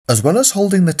As well as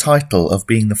holding the title of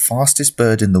being the fastest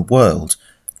bird in the world,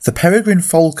 the peregrine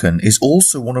falcon is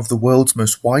also one of the world's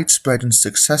most widespread and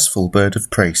successful bird of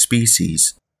prey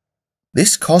species.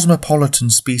 This cosmopolitan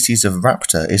species of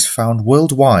raptor is found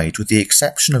worldwide with the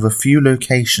exception of a few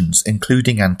locations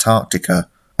including Antarctica,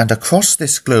 and across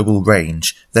this global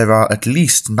range there are at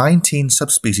least 19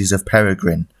 subspecies of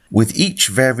peregrine, with each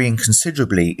varying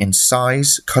considerably in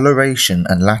size, coloration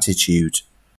and latitude.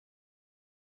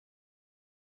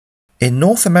 In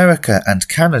North America and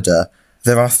Canada,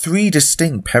 there are 3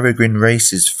 distinct peregrine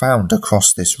races found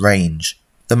across this range,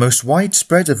 the most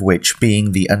widespread of which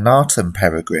being the Anatum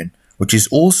peregrine, which is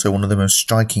also one of the most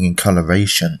striking in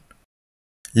coloration.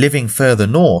 Living further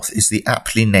north is the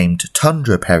aptly named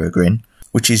tundra peregrine,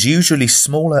 which is usually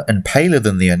smaller and paler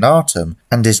than the Anatum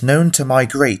and is known to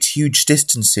migrate huge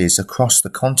distances across the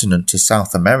continent to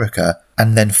South America,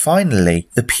 and then finally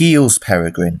the Peale's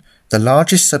peregrine, the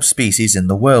largest subspecies in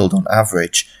the world on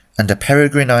average, and a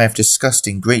peregrine I have discussed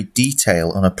in great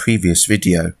detail on a previous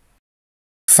video.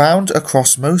 Found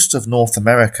across most of North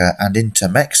America and into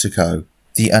Mexico,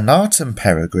 the Anatum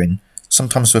peregrine,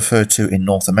 sometimes referred to in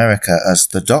North America as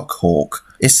the duck hawk,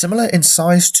 is similar in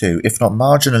size to, if not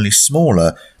marginally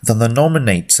smaller, than the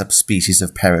nominate subspecies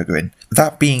of peregrine,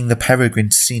 that being the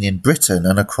peregrines seen in Britain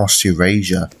and across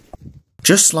Eurasia.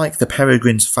 Just like the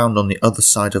peregrines found on the other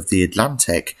side of the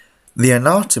Atlantic, the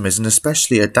Anatum is an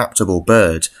especially adaptable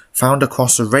bird, found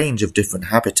across a range of different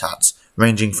habitats,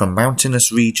 ranging from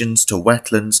mountainous regions to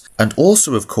wetlands, and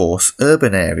also of course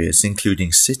urban areas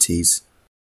including cities.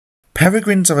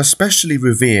 Peregrines are especially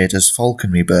revered as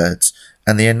falconry birds,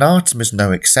 and the Anatum is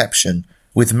no exception,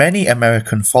 with many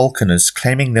American falconers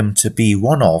claiming them to be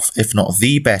one of, if not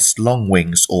the best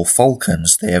longwings or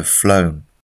falcons they have flown.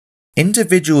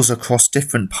 Individuals across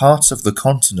different parts of the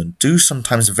continent do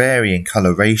sometimes vary in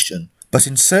coloration, but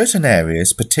in certain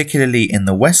areas, particularly in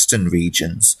the western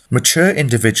regions, mature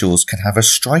individuals can have a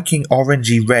striking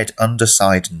orangey-red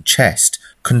underside and chest,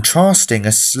 contrasting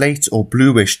a slate or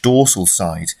bluish dorsal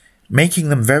side, making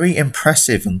them very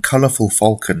impressive and colourful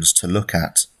falcons to look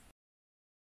at.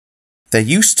 There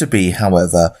used to be,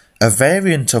 however, a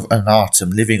variant of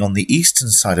Anatum living on the eastern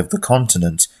side of the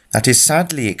continent that is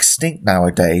sadly extinct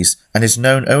nowadays and is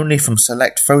known only from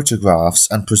select photographs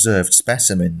and preserved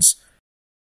specimens.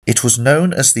 It was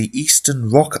known as the Eastern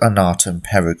Rock Anatum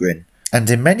Peregrine, and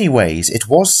in many ways it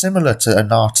was similar to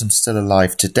Anatum still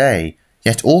alive today,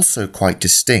 yet also quite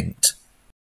distinct.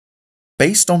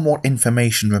 Based on what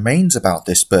information remains about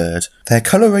this bird, their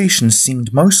coloration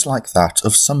seemed most like that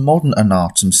of some modern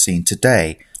Anatums seen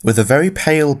today, with a very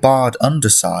pale barred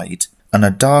underside and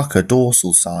a darker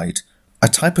dorsal side, a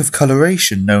type of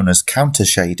coloration known as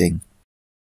countershading.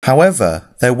 However,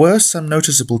 there were some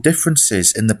noticeable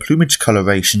differences in the plumage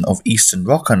coloration of Eastern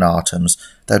Rock Anatums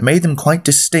that made them quite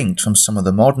distinct from some of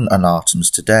the modern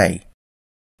Anatums today.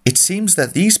 It seems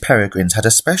that these peregrines had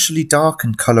especially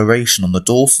darkened coloration on the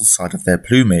dorsal side of their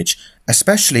plumage,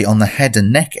 especially on the head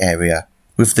and neck area,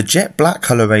 with the jet black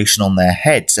coloration on their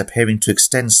heads appearing to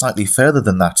extend slightly further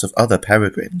than that of other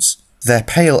peregrines. Their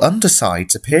pale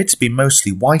undersides appeared to be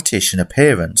mostly whitish in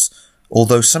appearance,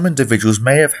 although some individuals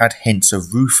may have had hints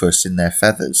of rufous in their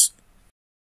feathers.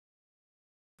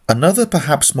 Another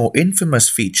perhaps more infamous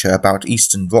feature about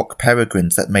Eastern Rock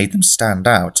peregrines that made them stand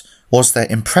out was their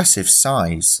impressive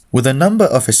size, with a number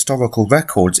of historical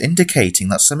records indicating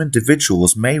that some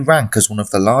individuals may rank as one of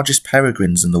the largest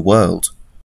peregrines in the world.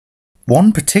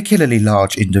 One particularly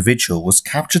large individual was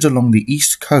captured along the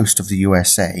east coast of the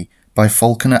USA by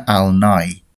falconer Al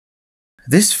Nye.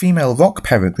 This female rock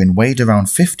peregrine weighed around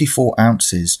 54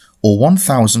 ounces or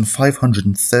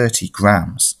 1,530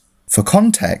 grams. For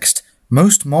context,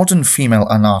 most modern female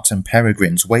Anatum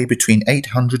peregrines weigh between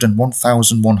 800 and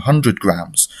 1,100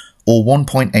 grams or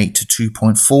 1.8 to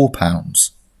 2.4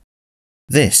 pounds.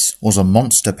 This was a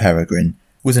monster peregrine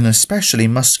with an especially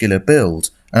muscular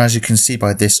build and, as you can see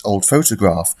by this old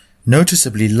photograph,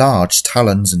 noticeably large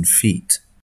talons and feet.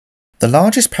 The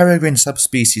largest peregrine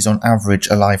subspecies on average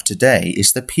alive today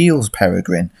is the Peale's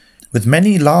peregrine, with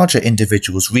many larger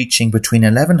individuals reaching between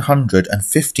 1,100 and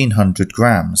 1,500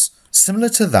 grams, similar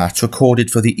to that recorded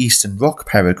for the Eastern Rock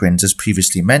peregrines as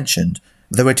previously mentioned,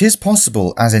 though it is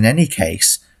possible, as in any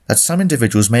case, that some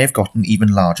individuals may have gotten even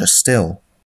larger still.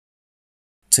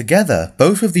 Together,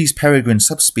 both of these peregrine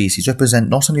subspecies represent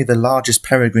not only the largest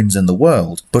peregrines in the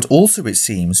world, but also, it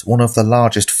seems, one of the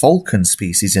largest falcon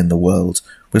species in the world,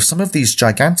 with some of these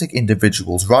gigantic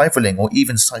individuals rivaling or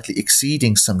even slightly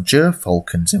exceeding some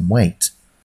gerfalcons in weight.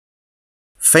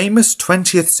 Famous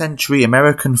 20th century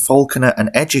American falconer and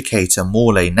educator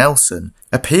Morley Nelson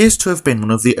appears to have been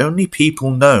one of the only people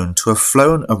known to have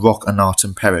flown a rock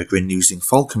anatum peregrine using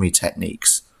falconry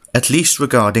techniques, at least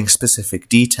regarding specific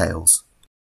details.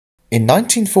 In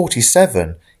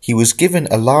 1947, he was given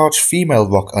a large female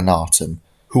rock anatum,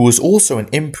 who was also an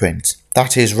imprint,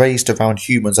 that is, raised around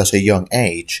humans at a young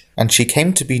age, and she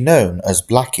came to be known as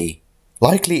Blackie,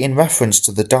 likely in reference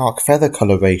to the dark feather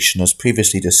coloration as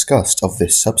previously discussed of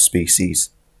this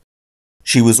subspecies.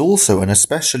 She was also an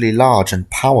especially large and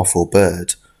powerful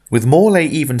bird, with Morley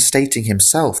even stating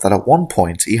himself that at one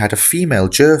point he had a female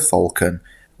gerfalcon,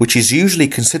 which is usually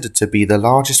considered to be the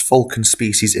largest falcon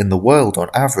species in the world on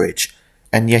average,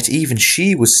 and yet even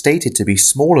she was stated to be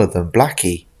smaller than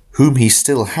Blackie, whom he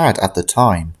still had at the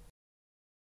time.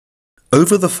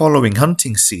 Over the following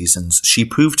hunting seasons, she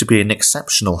proved to be an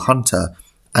exceptional hunter,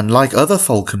 and like other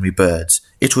falconry birds,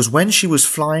 it was when she was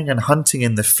flying and hunting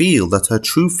in the field that her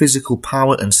true physical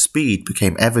power and speed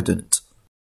became evident.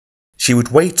 She would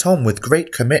wait on with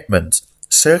great commitment,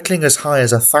 circling as high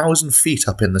as 1,000 feet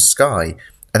up in the sky,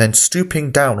 and then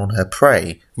stooping down on her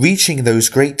prey, reaching those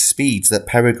great speeds that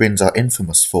peregrines are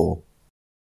infamous for.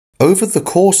 Over the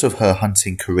course of her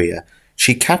hunting career,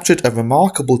 she captured a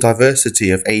remarkable diversity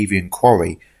of avian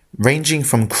quarry, ranging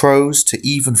from crows to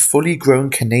even fully grown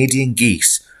Canadian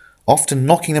geese, often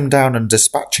knocking them down and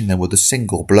dispatching them with a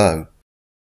single blow.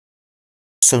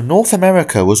 So North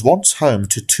America was once home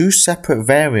to two separate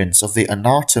variants of the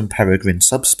Anatum peregrine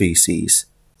subspecies,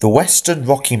 the Western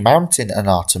Rocky Mountain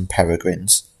Anatum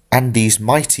peregrines, and these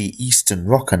mighty Eastern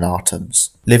Rock Anatums,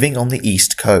 living on the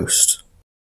East Coast.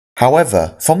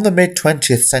 However, from the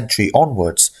mid-20th century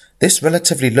onwards, this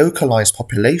relatively localized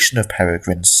population of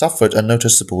peregrines suffered a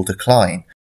noticeable decline.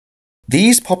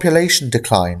 These population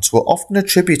declines were often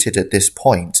attributed at this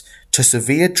point to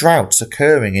severe droughts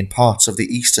occurring in parts of the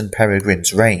eastern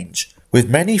peregrines range, with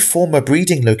many former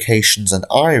breeding locations and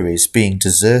eyries being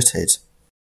deserted.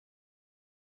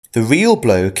 The real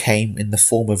blow came in the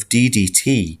form of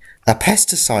DDT, a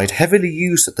pesticide heavily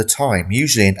used at the time,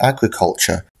 usually in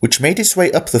agriculture, which made its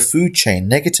way up the food chain,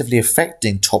 negatively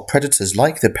affecting top predators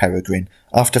like the peregrine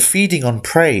after feeding on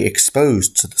prey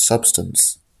exposed to the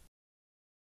substance.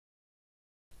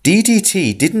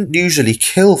 DDT didn't usually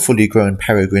kill fully grown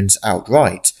peregrines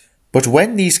outright, but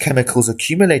when these chemicals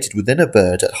accumulated within a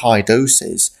bird at high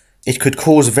doses, it could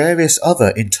cause various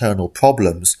other internal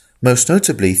problems, most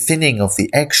notably thinning of the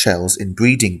eggshells in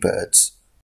breeding birds.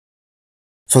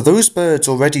 For those birds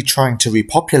already trying to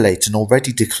repopulate an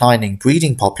already declining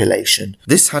breeding population,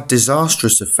 this had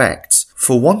disastrous effects,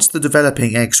 for once the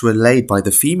developing eggs were laid by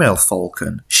the female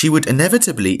falcon, she would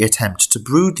inevitably attempt to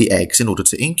brood the eggs in order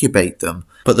to incubate them,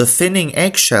 but the thinning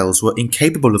eggshells were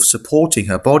incapable of supporting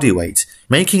her body weight,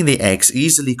 making the eggs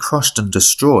easily crushed and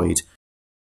destroyed.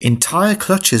 Entire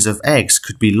clutches of eggs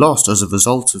could be lost as a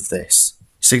result of this,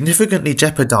 significantly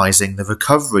jeopardizing the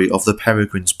recovery of the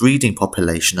peregrine's breeding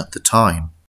population at the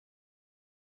time.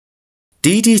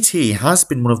 DDT has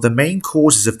been one of the main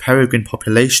causes of peregrine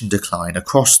population decline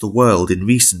across the world in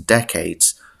recent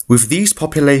decades, with these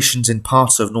populations in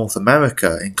parts of North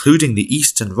America, including the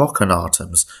Eastern Rock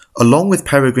Anatums, along with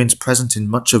peregrines present in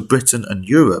much of Britain and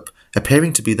Europe,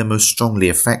 appearing to be the most strongly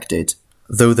affected.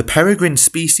 Though the peregrine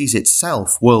species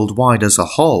itself, worldwide as a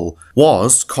whole,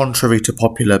 was, contrary to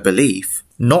popular belief,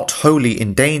 not wholly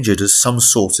endangered as some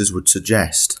sources would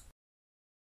suggest.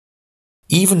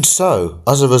 Even so,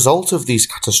 as a result of these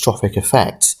catastrophic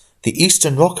effects, the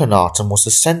Eastern Rock Anatum was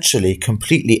essentially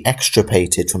completely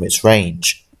extirpated from its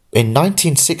range. In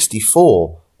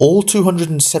 1964, all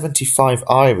 275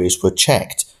 eyries were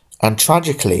checked, and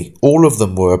tragically, all of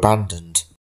them were abandoned.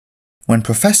 When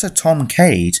Professor Tom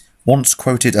Cade, once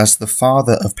quoted as the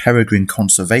father of Peregrine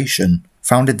Conservation,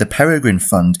 founded the Peregrine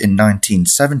Fund in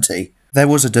 1970, there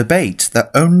was a debate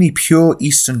that only pure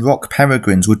Eastern Rock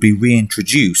peregrines would be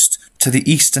reintroduced to the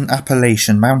Eastern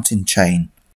Appalachian mountain chain.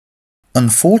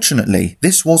 Unfortunately,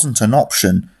 this wasn't an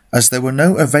option, as there were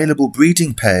no available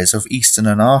breeding pairs of Eastern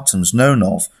Anatums known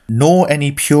of, nor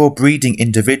any pure breeding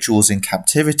individuals in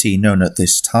captivity known at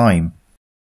this time.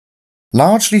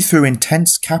 Largely through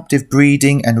intense captive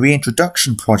breeding and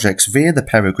reintroduction projects via the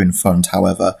Peregrine Fund,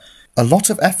 however, a lot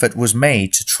of effort was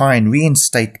made to try and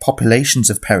reinstate populations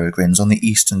of peregrines on the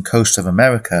eastern coast of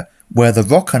America, where the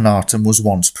rock anatum was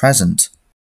once present.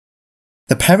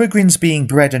 The peregrines being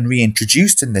bred and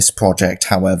reintroduced in this project,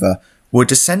 however, were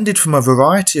descended from a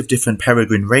variety of different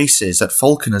peregrine races that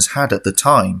falconers had at the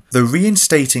time, though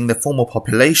reinstating the former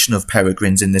population of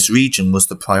peregrines in this region was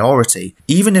the priority,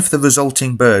 even if the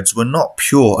resulting birds were not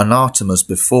pure anatum as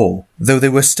before, though they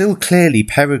were still clearly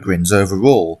peregrines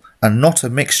overall, and not a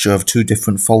mixture of two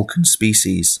different falcon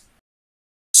species.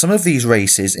 Some of these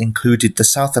races included the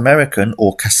South American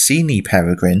or Cassini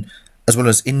peregrine, as well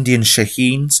as Indian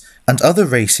Shaheens and other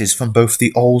races from both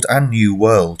the Old and New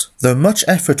World, though much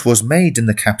effort was made in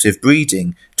the captive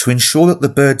breeding to ensure that the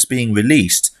birds being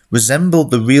released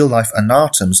resembled the real-life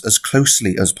anatums as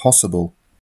closely as possible.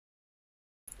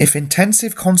 If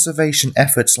intensive conservation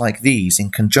efforts like these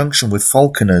in conjunction with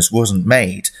falconers wasn't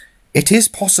made, it is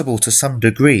possible to some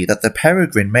degree that the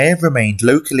peregrine may have remained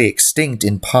locally extinct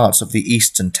in parts of the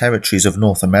eastern territories of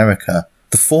North America,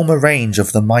 the former range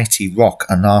of the mighty rock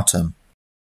anatum.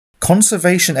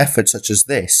 Conservation efforts such as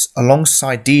this,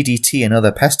 alongside DDT and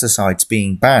other pesticides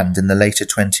being banned in the later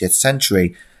 20th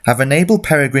century, have enabled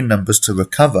peregrine numbers to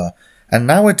recover, and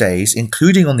nowadays,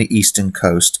 including on the eastern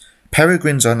coast,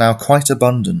 peregrines are now quite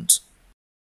abundant.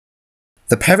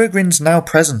 The peregrines now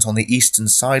present on the eastern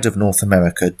side of North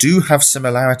America do have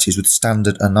similarities with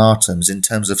standard anatums in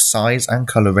terms of size and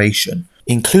coloration,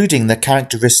 including the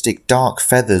characteristic dark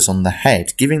feathers on the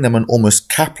head, giving them an almost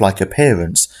cap-like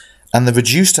appearance, and the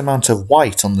reduced amount of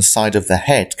white on the side of the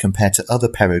head compared to other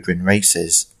peregrine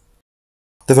races.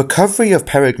 The recovery of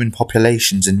peregrine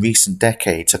populations in recent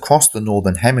decades across the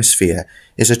Northern Hemisphere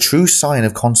is a true sign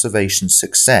of conservation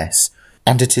success,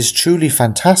 and it is truly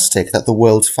fantastic that the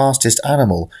world's fastest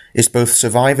animal is both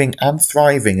surviving and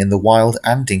thriving in the wild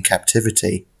and in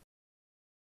captivity.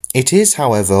 It is,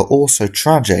 however, also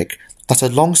tragic that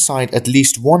alongside at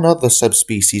least one other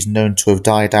subspecies known to have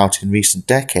died out in recent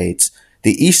decades,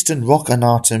 the Eastern Rock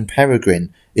Anatum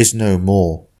Peregrine is no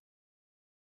more.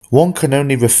 One can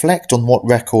only reflect on what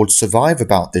records survive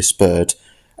about this bird,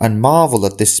 and marvel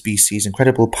at this species'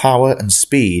 incredible power and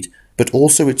speed, but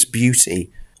also its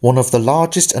beauty, one of the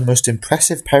largest and most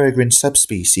impressive peregrine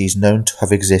subspecies known to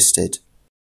have existed.